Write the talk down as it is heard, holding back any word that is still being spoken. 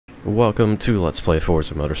Welcome to Let's Play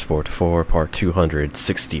Forza Motorsport 4, part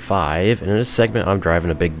 265, and in this segment I'm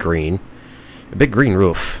driving a big green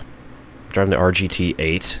roof. I'm driving the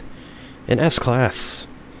RGT8 in S-Class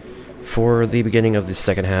for the beginning of the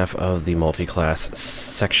second half of the multi-class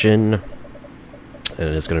section, and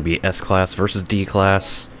it is going to be S-Class versus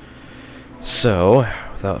D-Class. So,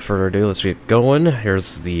 without further ado, let's get going.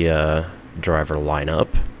 Here's the driver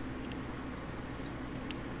lineup.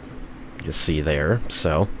 You see there,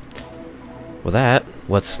 so with that,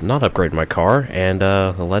 let's not upgrade my car, and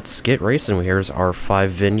let's get racing. Here's our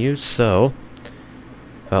 5 venues, so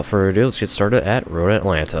without further ado, let's get started at Road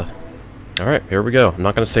Atlanta. Alright, here we go. I'm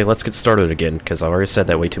not going to say let's get started again, because I've already said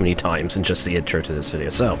that way too many times in just the intro to this video.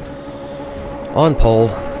 So, on pole,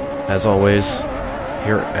 as always,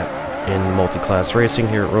 here in multi-class racing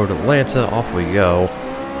here at Road Atlanta, off we go.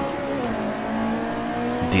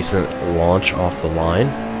 Decent launch off the line.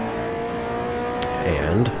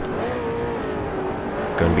 And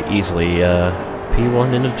going to be easily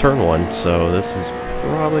P1 into turn 1, so this is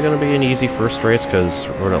probably going to be an easy first race because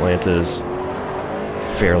Road Atlanta is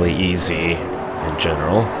fairly easy in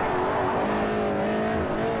general.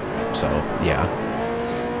 So, yeah.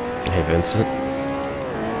 Hey, Vincent.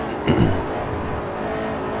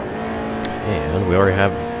 And we already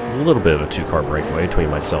have a little bit of a two-car breakaway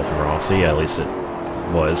between myself and Rossi, at least it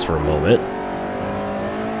was for a moment.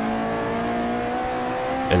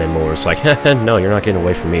 And then Muller's like, no, you're not getting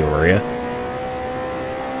away from me, were ya?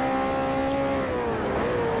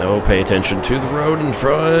 Oh, pay attention to the road in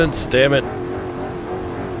front. Damn it.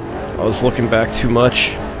 I was looking back too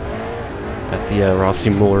much at the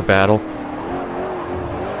Rossi-Muller battle.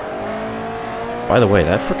 By the way,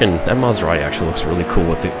 that Maserati actually looks really cool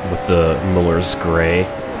with the Muller's gray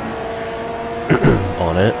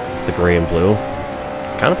on it. The gray and blue.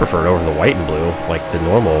 Kind of prefer it over the white and blue, like the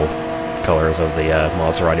normal colors of the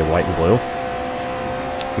Maserati white and blue.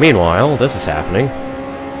 Meanwhile, this is happening.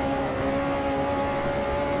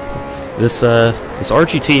 This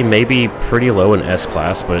RGT may be pretty low in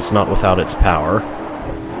S-Class, but it's not without its power.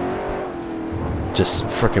 Just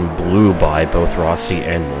frickin' blew by both Rossi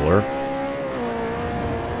and Muller.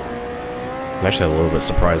 I'm actually a little bit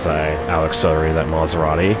surprised that I out-accelerated that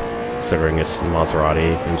Maserati, considering it's the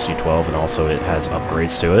Maserati MC12 and also it has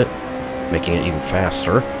upgrades to it, making it even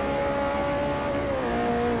faster.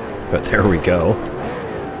 But there we go.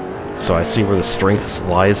 So I see where the strength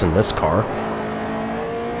lies in this car.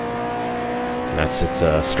 And that's its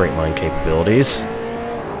straight line capabilities.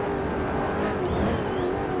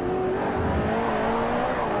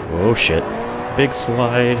 Oh shit. Big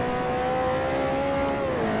slide.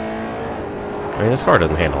 I mean, this car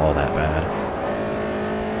doesn't handle all that bad.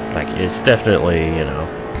 Like, it's definitely, you know,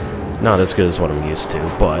 not as good as what I'm used to,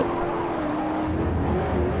 but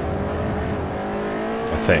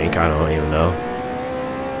I think. I don't even know.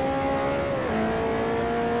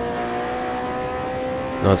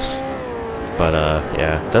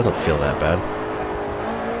 Yeah, it doesn't feel that bad.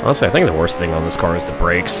 Honestly, I think the worst thing on this car is the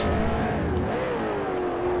brakes.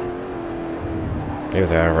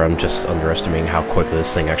 Either I'm just underestimating how quickly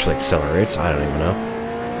this thing actually accelerates. I don't even know.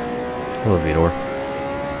 Hello, Vidor.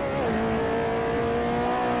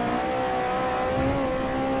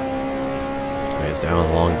 He's down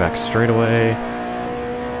the long back straightaway.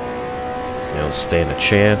 You know, stand a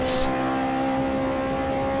chance.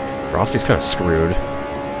 Rossi's kind of screwed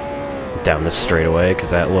down this straightaway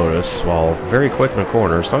because that Lotus, while very quick in the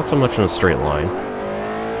corners, not so much in a straight line.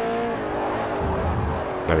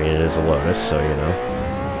 I mean, it is a Lotus, so you know.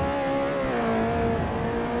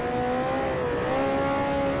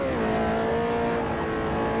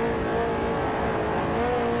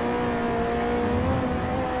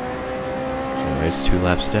 So nice, 2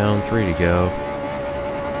 laps down, 3 to go.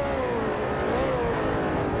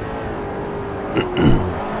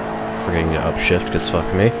 Forgetting to upshift, because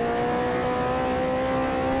fuck me.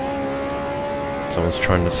 Someone's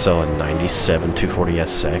trying to sell a 97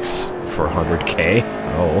 240SX for 100k.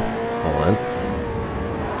 Oh, hold on.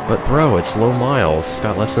 But bro, it's low miles. It's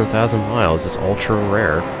got less than 1,000 miles. It's ultra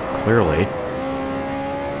rare, clearly.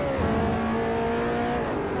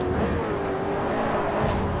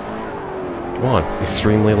 Come on,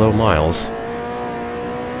 extremely low miles.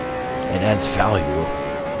 It adds value.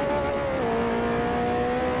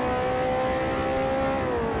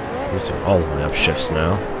 Missing all of my upshifts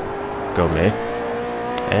now. Go me.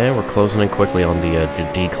 And we're closing in quickly on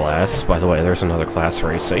the D-Class. By the way, there's another class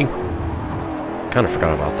racing. Kind of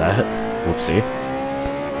forgot about that. Whoopsie.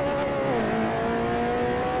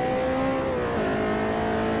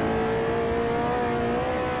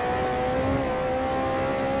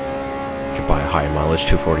 Could buy a high mileage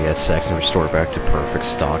 240 SX and restore it back to perfect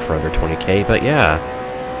stock for under 20k, but yeah.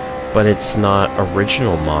 But it's not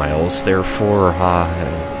original miles, therefore,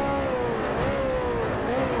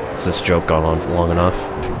 has this joke gone on for long enough?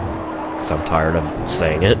 Because I'm tired of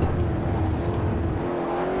saying it.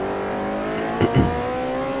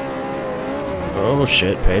 Oh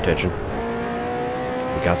shit, pay attention.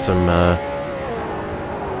 We got some,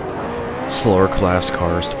 slower class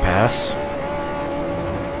cars to pass.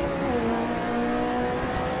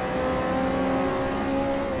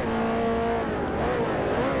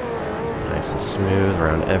 Nice and smooth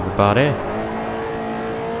around everybody.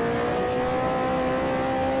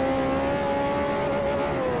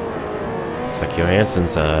 Looks like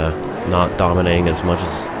Johansson's not dominating as much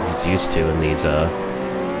as he's used to in these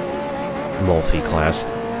multi-class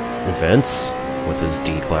events with his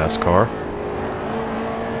D-class car.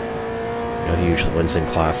 You know, he usually wins in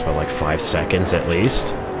class by like 5 seconds at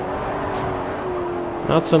least.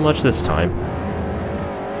 Not so much this time.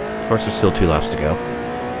 Of course, there's still 2 laps to go.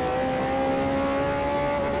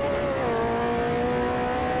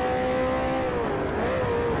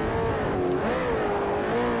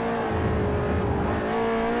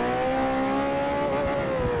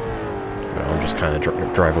 Kind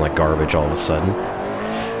of driving like garbage all of a sudden.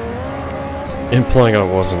 Implying I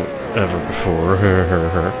wasn't ever before.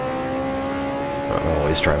 I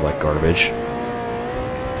always drive like garbage.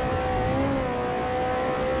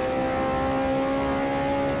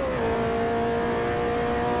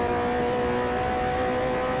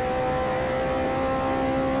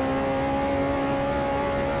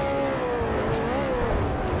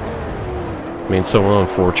 I mean, someone on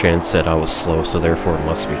 4chan said I was slow, so therefore it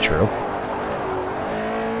must be true.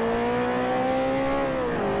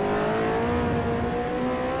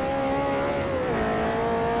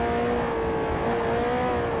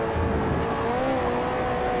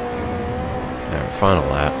 Final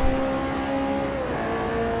lap.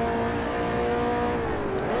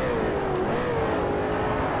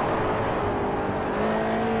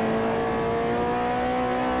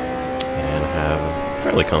 And have a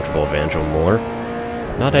fairly comfortable advantage on Muller.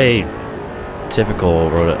 Not a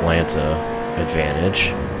typical Road Atlanta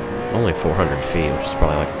advantage. Only 400 feet, which is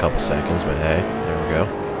probably like a couple seconds, but hey, there we go.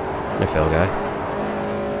 I fail guy.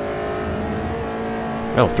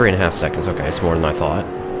 Oh, 3.5 seconds. Okay, it's more than I thought.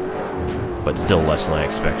 But still less than I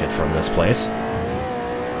expected from this place.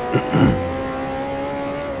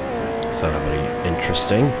 So that'll be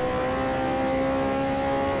interesting.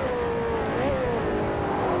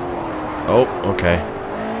 Oh, okay.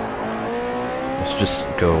 Let's just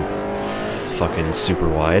go fucking super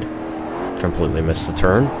wide. Completely missed the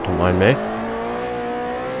turn, don't mind me.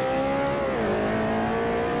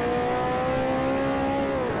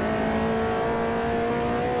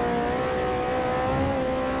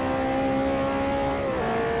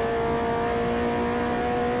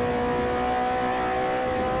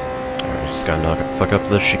 Just gotta fuck up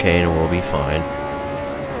the chicane and we'll be fine.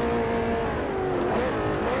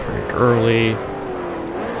 Brake early.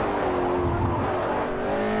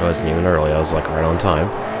 I wasn't even early, I was like right on time.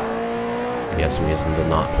 Yes, I'm using the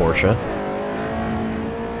not Porsche.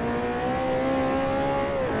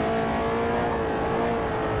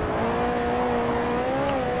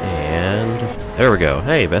 And there we go.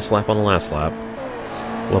 Hey, best lap on the last lap.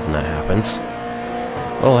 Love when that happens.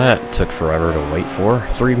 Well, that took forever to wait for.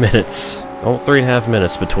 3 minutes. Oh, 3.5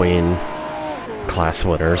 minutes between class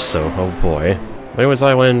winners, so oh boy. Anyways,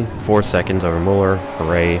 I win 4 seconds over Muller,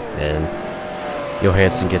 hooray, and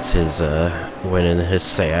Johansson gets his win in his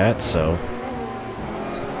Seat, so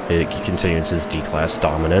it continues his D-class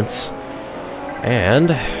dominance.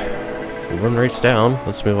 And one race down,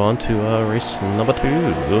 let's move on to race number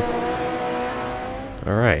 2.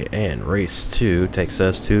 Alright, and race 2 takes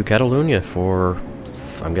us to Catalonia for,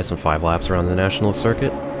 I'm guessing 5 laps around the national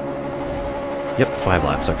circuit. Yep, 5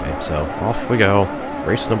 laps, okay, so off we go.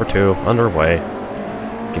 Race number 2, underway.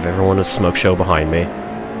 Give everyone a smoke show behind me.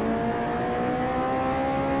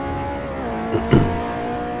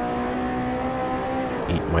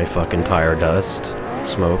 Eat my fucking tire dust.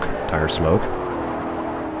 Smoke. Tire smoke.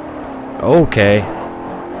 Okay.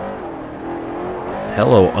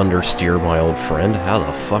 Hello, understeer, my old friend. How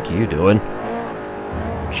the fuck you doing?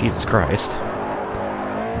 Jesus Christ.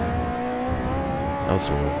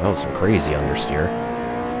 That was some crazy understeer.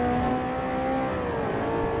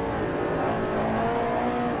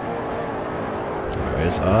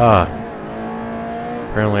 Anyways,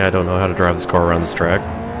 apparently I don't know how to drive this car around this track.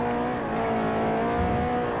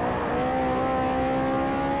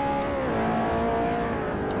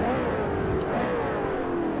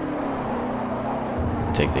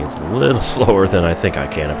 Take things a little slower than I think I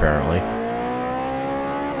can, apparently.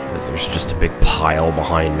 Because there's just a big pile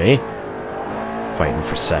behind me. Fighting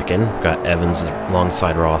for second. Got Evans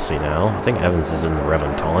alongside Rossi now. I think Evans is in the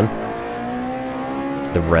Reventon.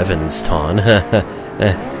 The Revenston.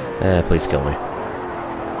 Please kill me.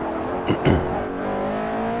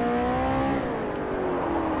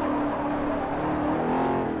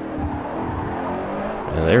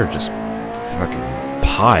 And they're just fucking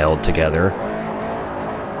piled together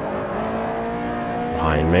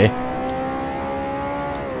behind me.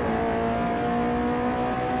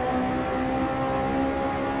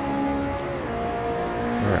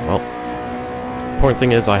 Alright, well. Important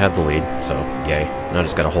thing is I have the lead, so yay. Now I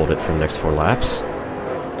just gotta hold it for the next 4 laps.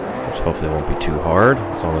 Which hopefully won't be too hard,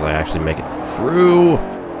 as long as I actually make it through.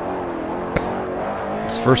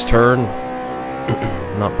 This first turn,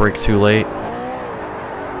 not brake too late.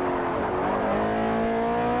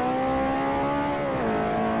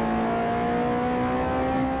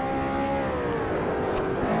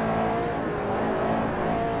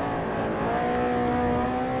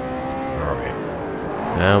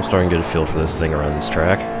 Now I'm starting to get a feel for this thing around this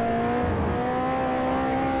track.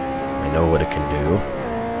 I know what it can do.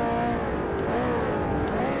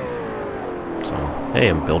 So, hey,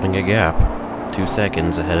 I'm building a gap. 2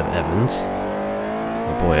 seconds ahead of Evans.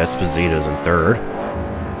 Oh boy, Esposito's in 3rd.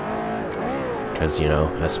 Because, you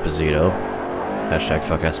know, Esposito. Hashtag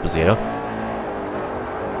fuck Esposito.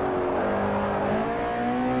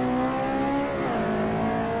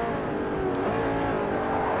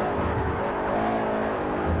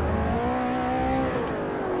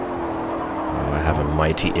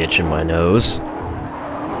 Mighty itch in my nose.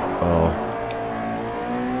 Oh.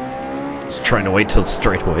 I was trying to wait till the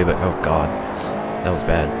straightaway, but oh god. That was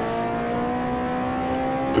bad.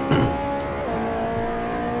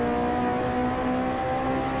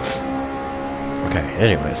 Okay,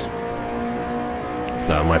 anyways.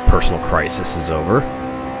 Now my personal crisis is over.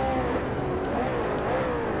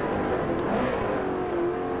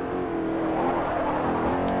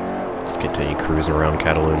 Just continue cruising around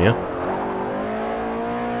Catalonia.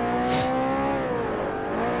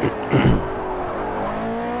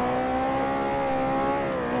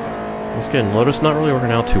 Once again, Lotus not really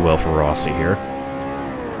working out too well for Rossi here.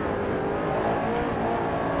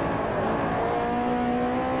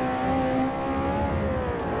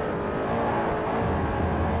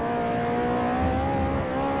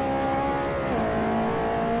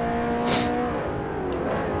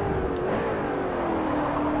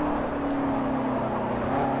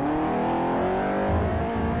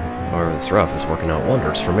 However, this rough is working out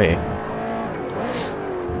wonders for me.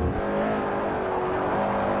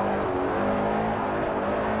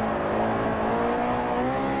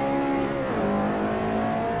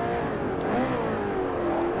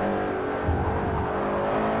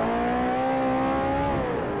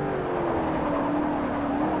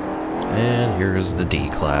 And here's the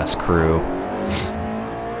D-Class crew.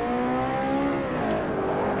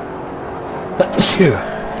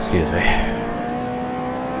 Excuse me.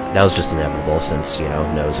 That was just inevitable since, you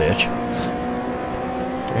know, nose itch.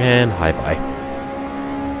 And hi-bye.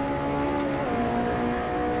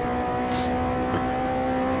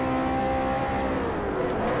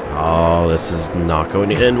 Oh, this is not going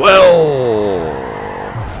to end well!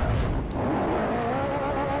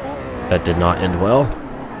 That did not end well.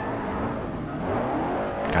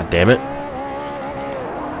 God damn it.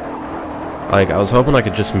 Like, I was hoping I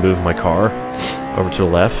could just move my car over to the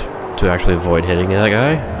left to actually avoid hitting that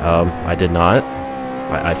guy. I did not.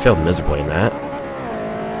 I failed miserably in that.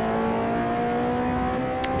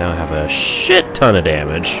 Now I have a shit ton of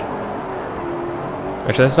damage.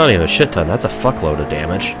 Actually, that's not even a shit ton. That's a fuckload of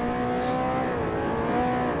damage.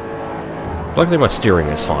 Luckily, my steering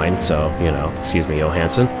is fine, so, you know, excuse me,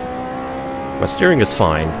 Johansson. My steering is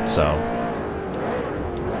fine, so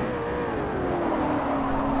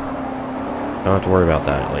don't have to worry about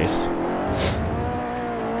that, at least.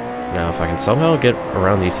 Now, if I can somehow get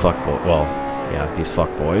around these fuckboys... Well, yeah, these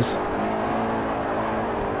fuckboys.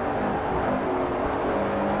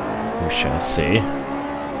 We shall see.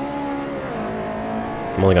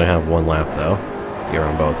 I'm only going to have 1 lap, though, to get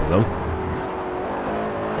around both of them.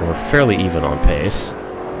 And we're fairly even on pace.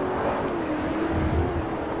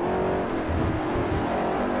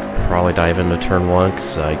 Could probably dive into turn 1,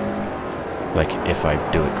 because like, if I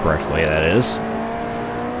do it correctly, that is.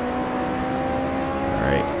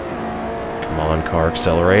 Alright. Come on, car,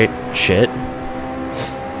 accelerate. Shit.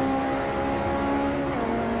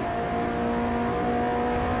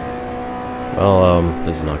 Well,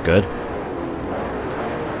 this is not good.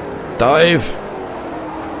 Dive!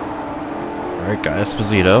 Alright, got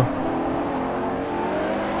Esposito.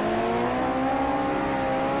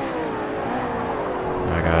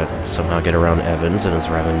 I got Somehow get around Evans and his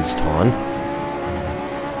Revan's Ton.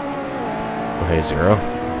 Oh, hey, Zero.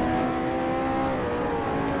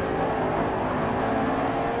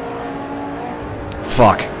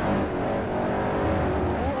 Fuck.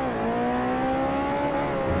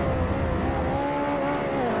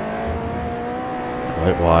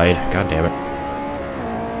 Went wide. God damn it.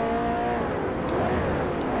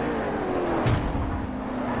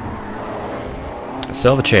 I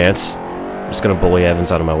still have a chance. I'm just gonna bully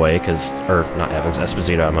Evans out of my way, because... Or, not Evans,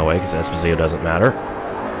 Esposito out of my way, because Esposito doesn't matter.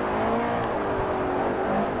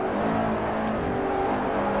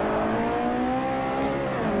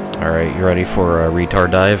 Alright, you ready for a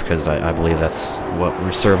retard dive? Because I believe that's what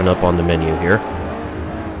we're serving up on the menu here.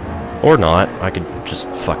 Or not. I could just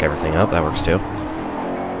fuck everything up. That works too.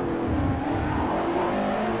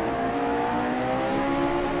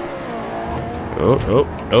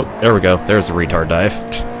 Oh, there we go. There's the retard dive.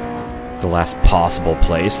 The last possible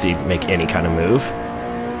place to make any kind of move.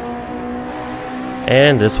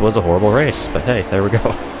 And this was a horrible race, but hey, there we go.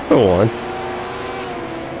 I won.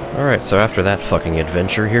 Alright, so after that fucking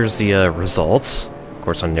adventure, here's the results. Of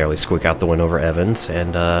course, I nearly squeak out the win over Evans,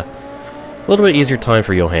 and a little bit easier time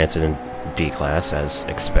for Johansson in D-Class, as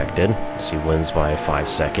expected. So he wins by 5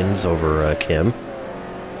 seconds over Kim.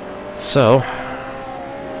 So,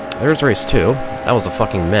 there's race 2. That was a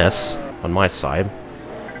fucking mess on my side.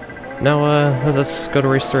 Now, let's go to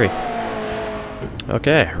race 3.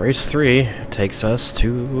 Okay, race 3 takes us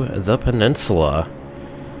to the Peninsula.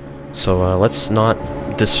 So, let's not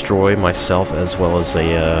destroy myself as well as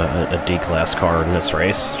a D-Class car in this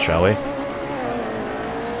race, shall we?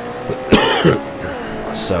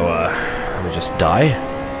 So, let me just die.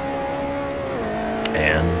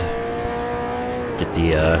 And get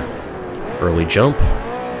the early jump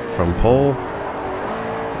from pole.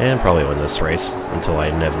 And probably win this race until I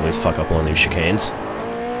inevitably fuck up one of these chicanes.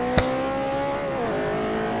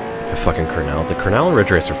 The fucking Cornell. The Cornell Ridge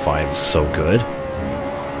Racer 5 is so good.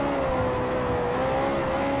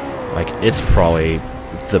 Like, it's probably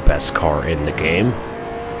the best car in the game.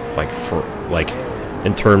 Like,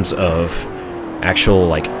 in terms of actual,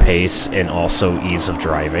 like, pace and also ease of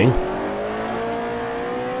driving.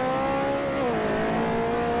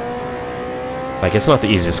 Like, it's not the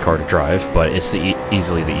easiest car to drive, but it's the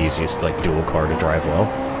easily the easiest, like, dual car to drive well.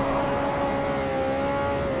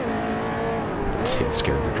 Just get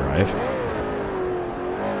scared to drive.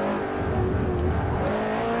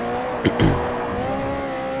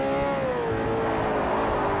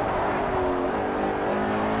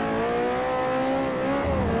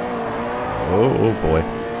 Oh boy.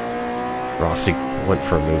 Rossi went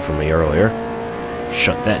for a move from me earlier.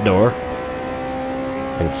 Shut that door.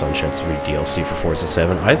 I think Sunshine's to be DLC for Forza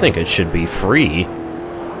 7. I think it should be free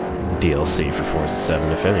DLC for Forza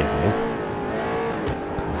 7, if anything.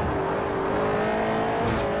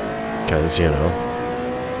 Because, you know.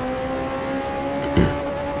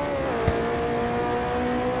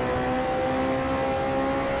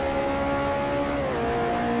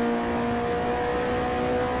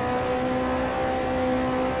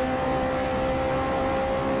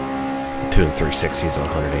 Two and 360s on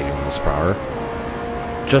 180 miles per hour.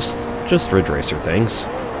 Just Ridge Racer things.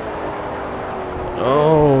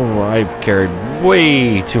 Oh, I carried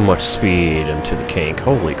way too much speed into the kink.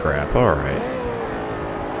 Holy crap, alright.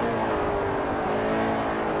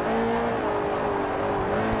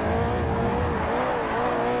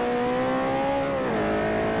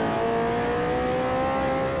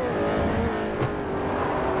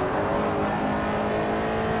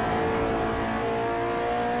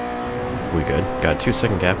 We good. Got a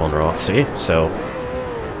 2-second gap on Rossi, so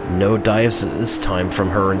no dives this time from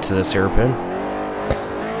her into this hairpin.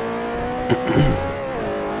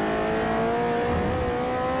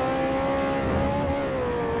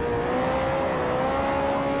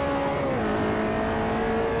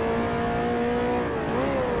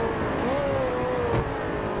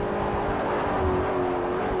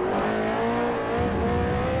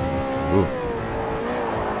 Ooh.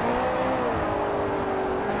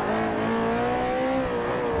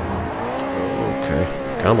 Okay.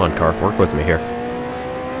 Come on, car. Work with me here.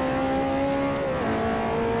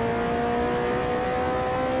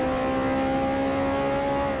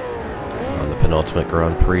 On the penultimate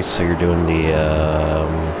Grand Prix, so you're doing the,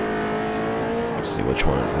 let's see, which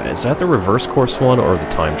one is that? Is that the reverse course one or the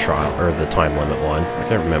time trial, or the time limit one? I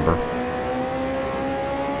can't remember.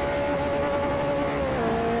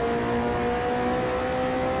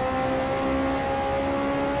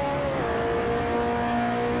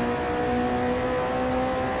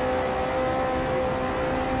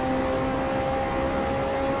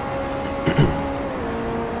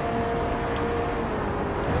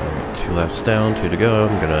 2 laps down, 2 to go.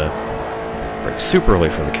 I'm gonna brake super early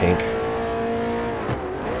for the kink.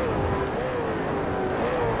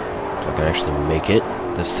 So I can actually make it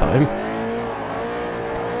this time.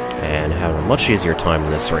 And having a much easier time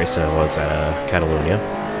in this race than I was at Catalunya.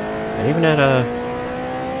 And even at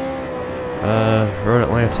Road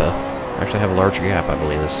Atlanta. I actually have a larger gap, I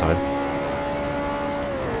believe, this time.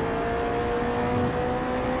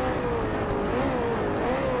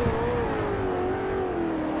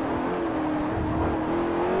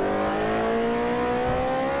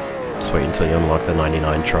 Just wait until you unlock the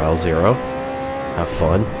 99 Trial Zero. Have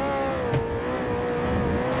fun.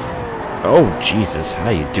 Oh, Jesus,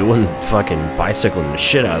 how you doing? Fucking bicycling the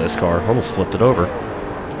shit out of this car. Almost flipped it over.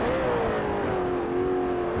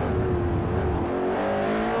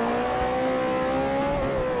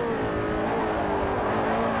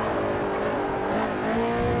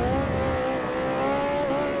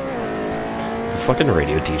 The fucking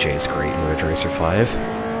radio DJ is great in Ridge Racer 5.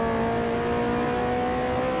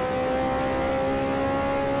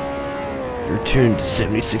 You're tuned to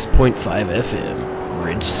 76.5 FM.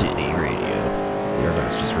 Ridge City Radio. Or no,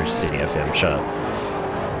 it's just Ridge City FM. Shut up.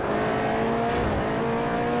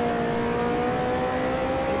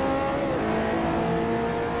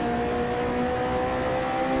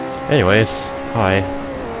 Anyways, hi.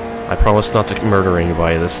 I promise not to murder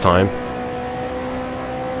anybody this time.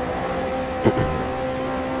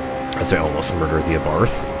 As I almost murdered the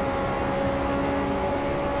Abarth.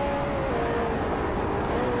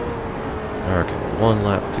 Okay, 1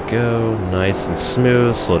 lap to go, nice and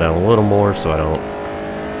smooth. Slow down a little more so I don't,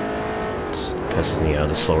 because, you know,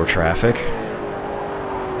 the slower traffic.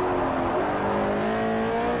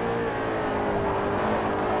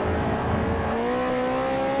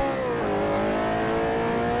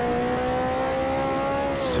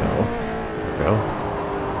 So, there we go.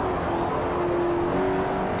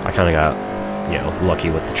 I kind of got, you know, lucky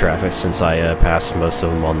with the traffic since I passed most of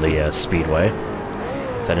them on the speedway.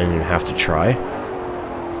 So I didn't even have to try.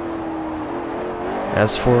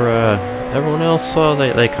 As for everyone else,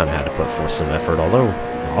 they kind of had to put forth some effort, although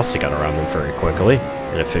Rossi got around them very quickly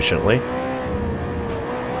and efficiently.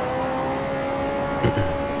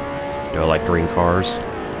 You know, like green cars.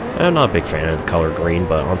 I'm not a big fan of the color green,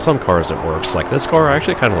 but on some cars it works. Like this car, I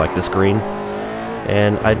actually kind of like this green.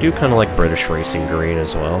 And I do kind of like British racing green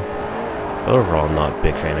as well. But overall, I'm not a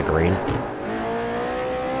big fan of green.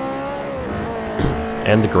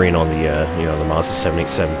 And the green on the, you know, the Mazda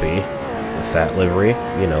 787B with that livery,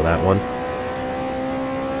 you know that one.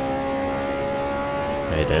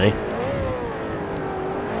 Hey, Denny.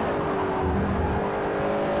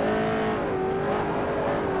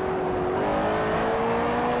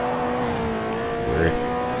 Weird.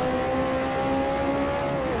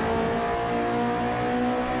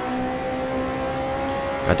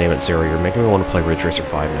 God damn it, Zero, you're making me want to play Ridge Racer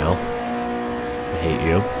 5 now. I hate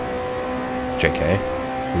you. JK.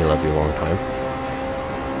 We love you a long time.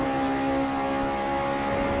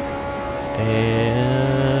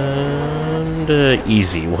 And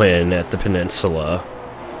easy win at the Peninsula.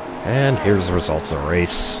 And here's the results of the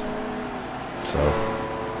race. So,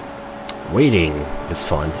 waiting is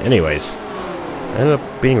fun. Anyways, I ended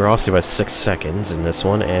up beating Rossi by 6 seconds in this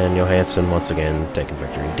one, and Johansson once again taking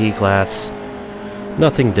victory in D-Class.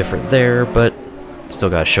 Nothing different there, but still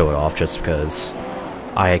gotta show it off just because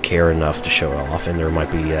I care enough to show it off, and there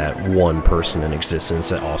might be that one person in existence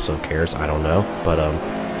that also cares. I don't know, but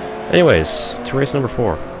anyways, to race number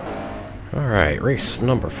 4. Alright, race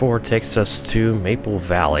number 4 takes us to Maple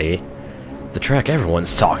Valley, the track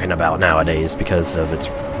everyone's talking about nowadays because of its,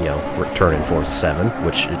 you know, return in Forza 7,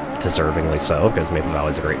 which deservingly so, because Maple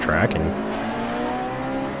Valley's a great track, and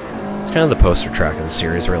it's kind of the poster track of the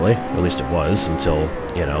series, really. At least it was, until,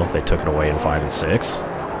 you know, they took it away in 5 and 6.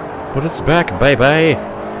 But it's back, baby!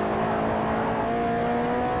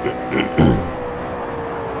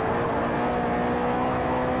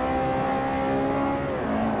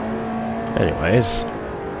 Anyways,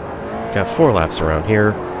 got 4 laps around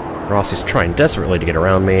here. Rossi's trying desperately to get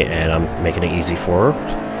around me, and I'm making it easy for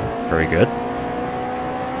her. Very good.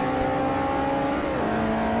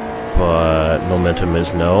 But momentum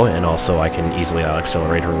is no, and also I can easily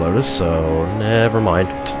out-accelerate her Lotus, so never mind.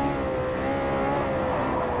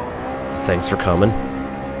 Thanks for coming.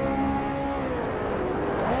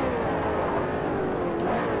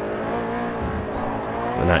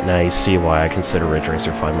 And now you see why I consider Ridge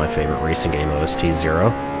Racer 5 my favorite racing game, OST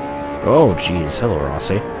 0. Oh, jeez. Hello,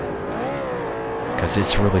 Rossi. Because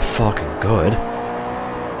it's really fucking good.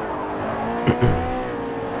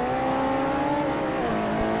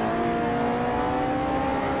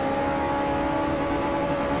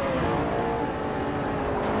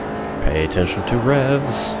 attention to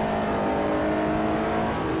revs.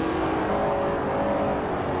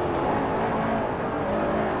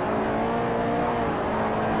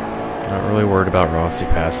 Not really worried about Rossi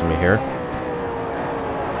passing me here.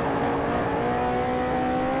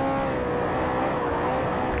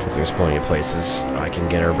 Because there's plenty of places I can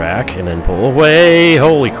get her back and then pull away.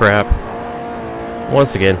 Holy crap.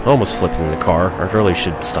 Once again, almost flipped in the car. I really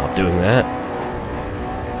should stop doing that.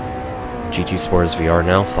 GT Sports VR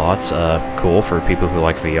now. Thoughts? Cool for people who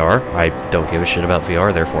like VR. I don't give a shit about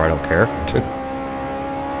VR, therefore I don't care.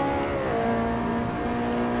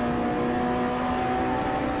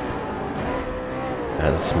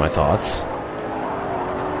 That's my thoughts.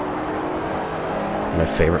 My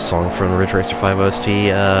favorite song from the Ridge Racer 5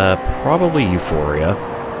 OST, probably Euphoria.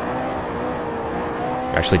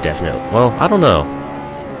 Actually, definitely. Well, I don't know.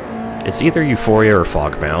 It's either Euphoria or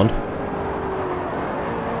Fogbound.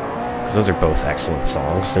 Because those are both excellent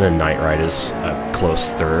songs, and then Night Ride is a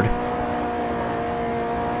close third.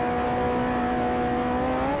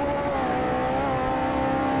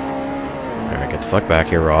 Alright, get the fuck back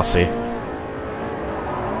here, Rossi.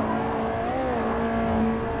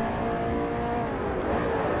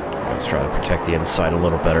 Let's try to protect the inside a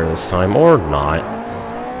little better this time, or not.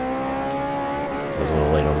 So I was a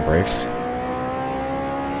little late on the brakes.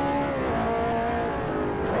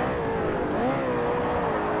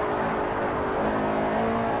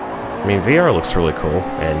 I mean, VR looks really cool,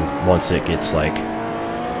 and once it gets, like,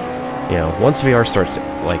 you know, once VR starts,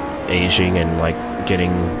 like, aging and, like,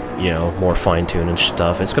 getting, you know, more fine-tuned and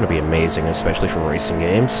stuff, it's gonna be amazing, especially for racing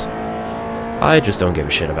games. I just don't give a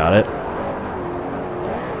shit about it.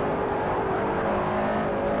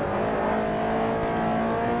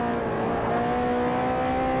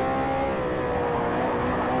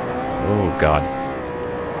 Oh, God.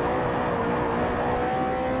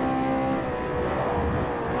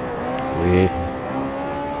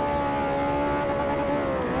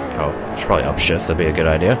 Oh, should probably upshift, that'd be a good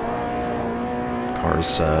idea.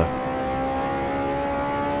 Car's,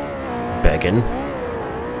 begging.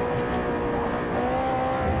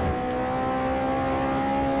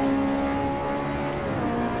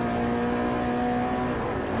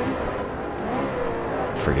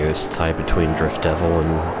 For you, it's tied between Drift Devil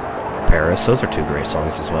and Paris. Those are two great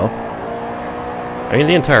songs as well. I mean,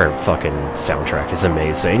 the entire fucking soundtrack is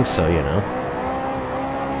amazing, so, you know.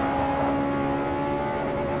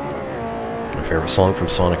 My favorite song from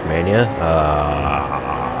Sonic Mania?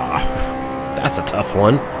 That's a tough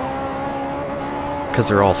one. Because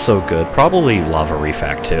they're all so good. Probably Lava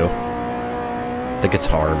Refact, too. The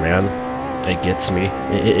guitar, man. It gets me.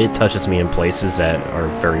 It touches me in places that are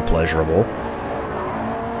very pleasurable.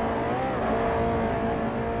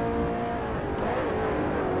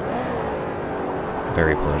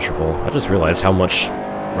 Very pleasurable. I just realized how much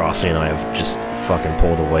Rossi and I have just fucking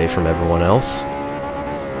pulled away from everyone else.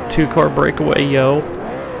 2-car breakaway, yo.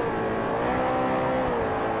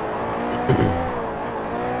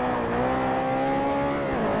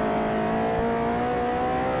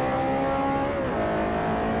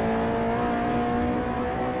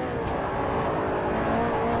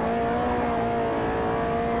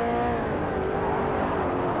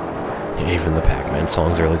 Even the Pac-Man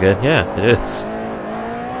song's really good. Yeah, it is.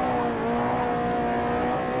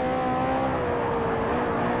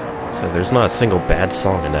 So there's not a single bad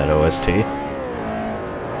song in that OST.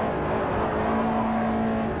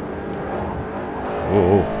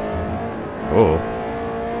 Whoa. Whoa.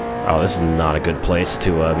 Oh, this is not a good place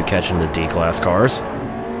to be catching the D-Class cars.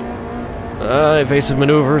 Evasive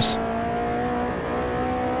maneuvers.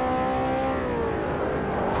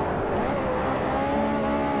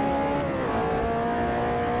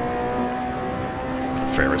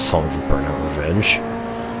 Favorite song from Burnout Revenge.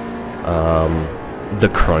 The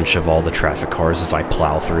crunch of all the traffic cars as I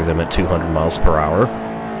plow through them at 200 miles per hour.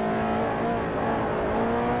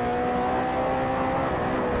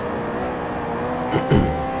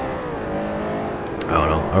 I don't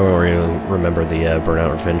know. I don't really remember the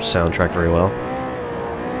Burnout Revenge soundtrack very well.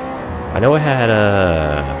 I know it had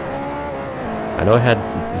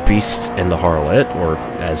Beast and the Harlot, or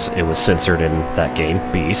as it was censored in that game,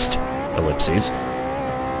 Beast, ellipses.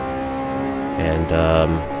 And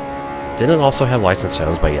didn't it also have Lights and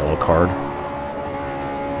Sounds by Yellow Card?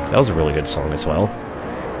 That was a really good song as well.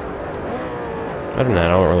 Other than that, I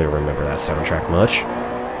don't really remember that soundtrack much.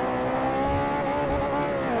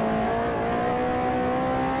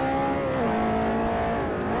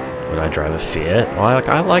 Would I drive a Fiat? Well,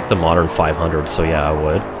 I like the modern 500, so yeah, I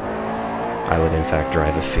would. I would, in fact,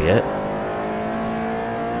 drive a Fiat.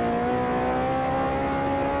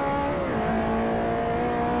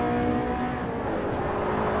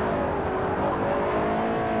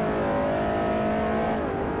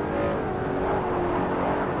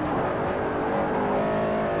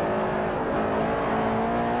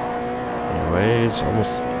 Rossi's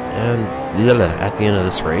almost at the end of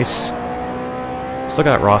this race. Still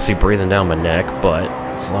got Rossi breathing down my neck, but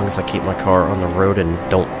as long as I keep my car on the road and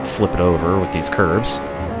don't flip it over with these curbs,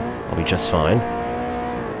 I'll be just fine.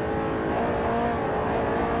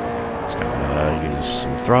 Just gotta use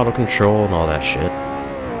some throttle control and all that shit.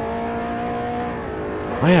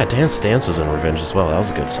 Oh yeah, Dance Dance was in Revenge as well. That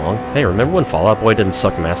was a good song. Hey, remember when Fall Out Boy didn't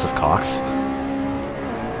suck massive cocks?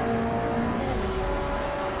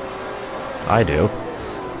 I do.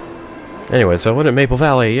 Anyway, so I went at Maple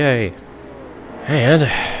Valley, yay! And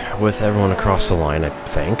with everyone across the line, I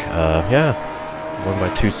think, yeah. Won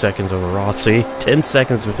by 2 seconds over Rossi. 10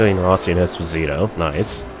 seconds between Rossi and Esposito.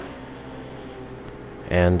 Nice.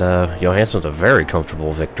 And, Johansson with a very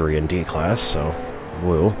comfortable victory in D-Class, so,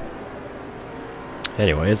 woo.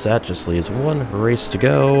 Anyways, that just leaves one race to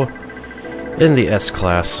go in the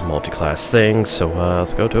S-Class multi-class thing, so,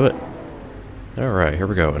 let's go to it. Alright, here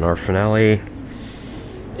we go, and our finale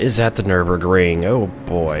is at the Nürburgring. Oh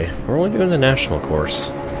boy, we're only doing the national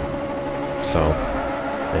course. So,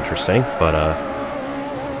 interesting, but,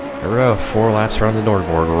 here we go, 4 laps around the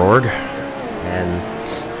Nürburgring,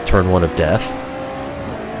 and turn 1 of death.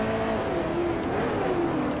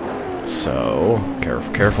 So,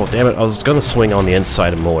 careful, careful. Damn it, I was gonna swing on the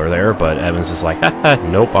inside of Muller there, but Evans is like, haha,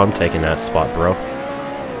 nope, I'm taking that spot, bro.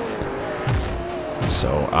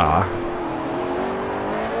 So,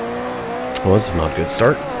 well, this is not a good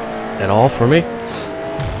start at all for me.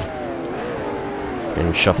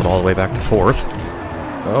 Getting shuffled all the way back to 4th.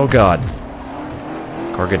 Oh god.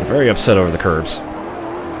 Car getting very upset over the curbs.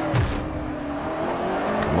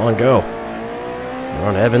 Come on, go. You're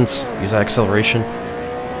on Evans. Use that acceleration.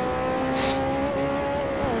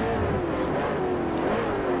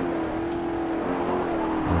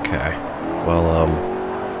 Okay. Well,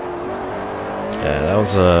 yeah, that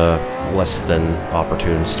was a less than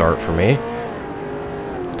opportune start for me.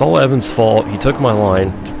 It's all Evans' fault. He took my line.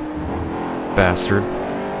 Bastard.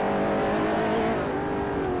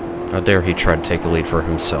 How dare he try to take the lead for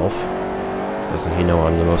himself. Doesn't he know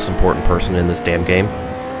I'm the most important person in this damn game?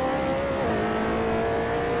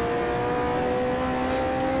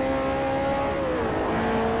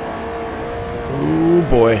 Ooh,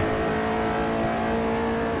 boy.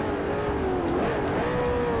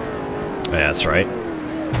 Yeah, that's right.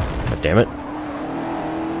 God damn it.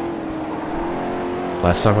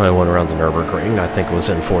 Last time I went around the Nürburgring, I think it was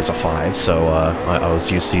in Forza 5, so I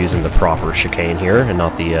was used to using the proper chicane here, and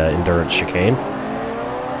not the endurance chicane.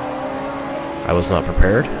 I was not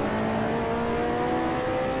prepared.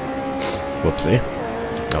 Whoopsie.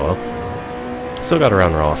 Oh well. Still got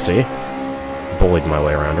around Rossi. Bullied my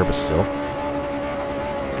way around her, but still.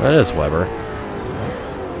 That is Weber.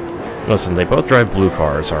 Listen, they both drive blue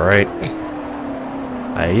cars, alright?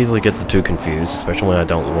 I easily get the two confused, especially when I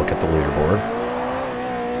don't look at the leaderboard.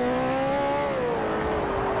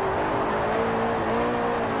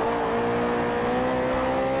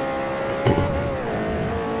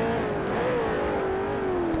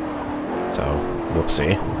 So,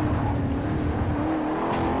 whoopsie.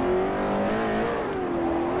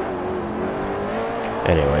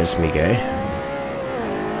 Anyways, Miguel.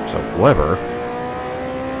 So, Weber.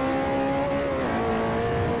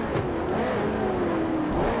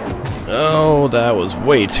 Oh, that was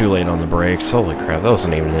way too late on the brakes. Holy crap, that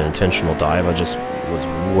wasn't even an intentional dive. I just was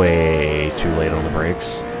way too late on the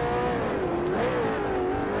brakes.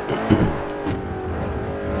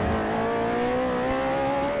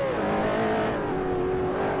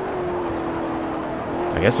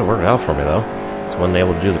 I guess it worked out for me, though. I wasn't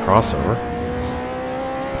able to do the crossover.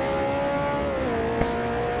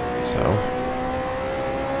 So...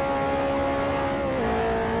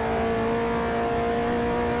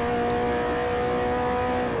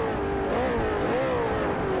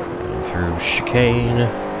 through chicane.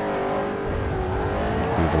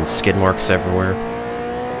 Moving skid marks everywhere.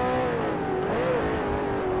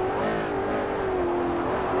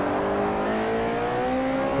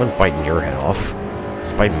 I wasn't biting your head off. I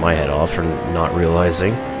was biting my head off for not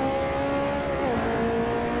realizing.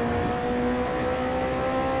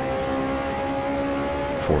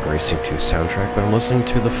 Ford Racing 2 soundtrack, but I'm listening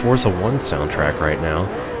to the Forza 1 soundtrack right now.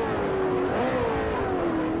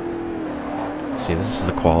 See, this is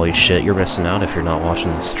the quality shit you're missing out if you're not watching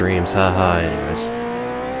the streams. Haha, anyways.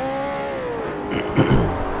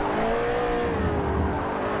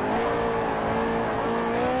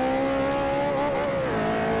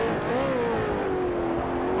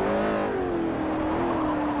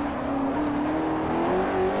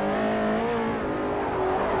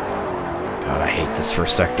 God, I hate this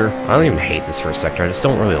first sector. I don't even hate this first sector, I just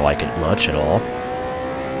don't really like it much at all.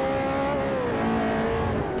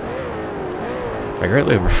 I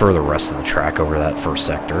greatly prefer the rest of the track over that first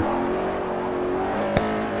sector.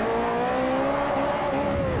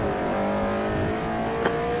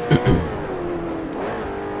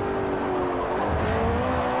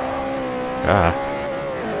 Ah.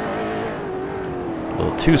 A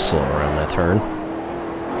little too slow around that turn.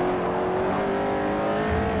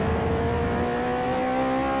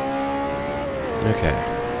 Okay.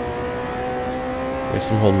 At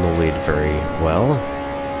least I'm holding the lead very well.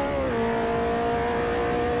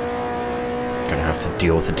 Gonna have to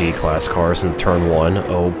deal with the D-Class cars in turn 1.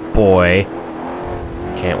 Oh boy.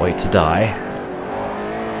 Can't wait to die.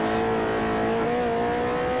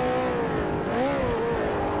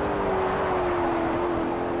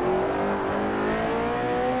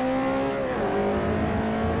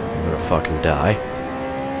 I'm gonna fucking die.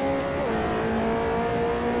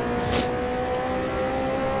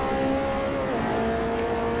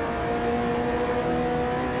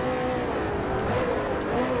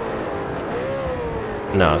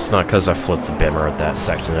 No, it's not because I flipped the bimmer at that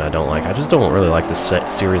section that I don't like. I just don't really like this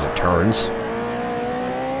series of turns.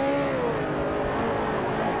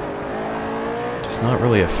 Just not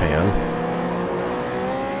really a fan.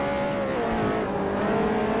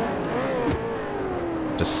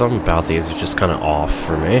 Just something about these is just kind of off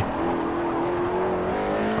for me.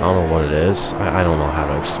 I don't know what it is. I don't know how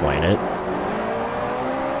to explain it.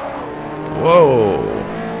 Whoa!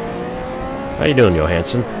 How you doing,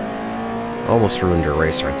 Johansson? Almost ruined your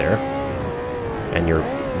race right there. And your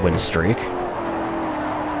win streak.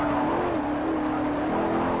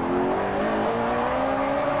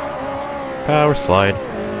 Power slide.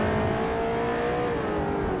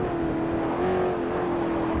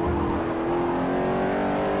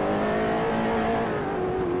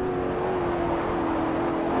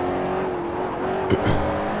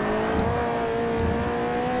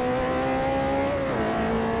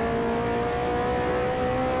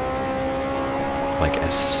 Like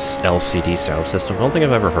LCD sound system. I don't think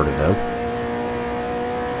I've ever heard of them.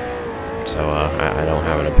 So, I don't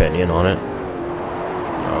have an opinion on it.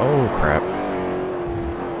 Oh, crap.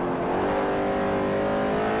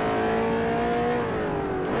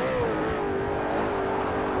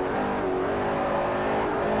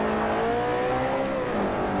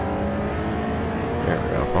 There we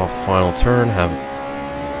go. Off the final turn, have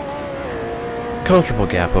a comfortable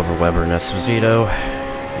gap over Weber and Esposito.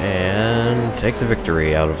 And take the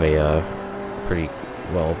victory out of a pretty,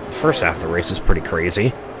 well, first half of the race is pretty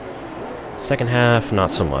crazy. Second half, not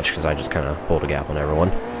so much, because I just kind of pulled a gap on everyone.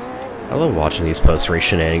 I love watching these post-race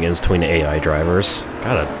shenanigans between AI drivers.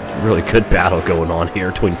 Got a really good battle going on here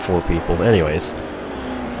between 4 people. Anyways,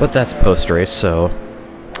 but that's post-race, so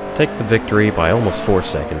take the victory by almost 4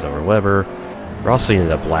 seconds over Weber. Rossi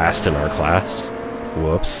ended up last in our class.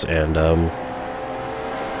 Whoops, and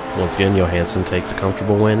once again, Johansson takes a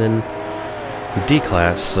comfortable win in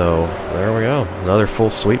D-Class, so there we go. Another full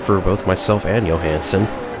sweep for both myself and Johansson.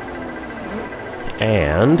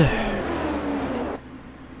 And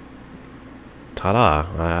ta-da!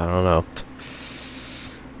 I don't know.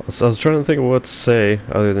 So I was trying to think of what to say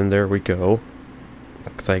other than there we go.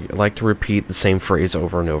 Because I like to repeat the same phrase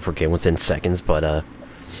over and over again within seconds, but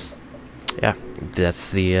yeah,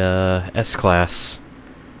 that's the S-Class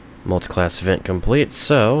multi-class event complete.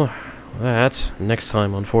 So that next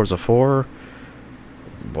time on Forza 4,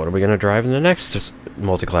 what are we going to drive in the next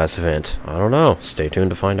multi-class event? I don't know. Stay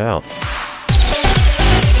tuned to find out.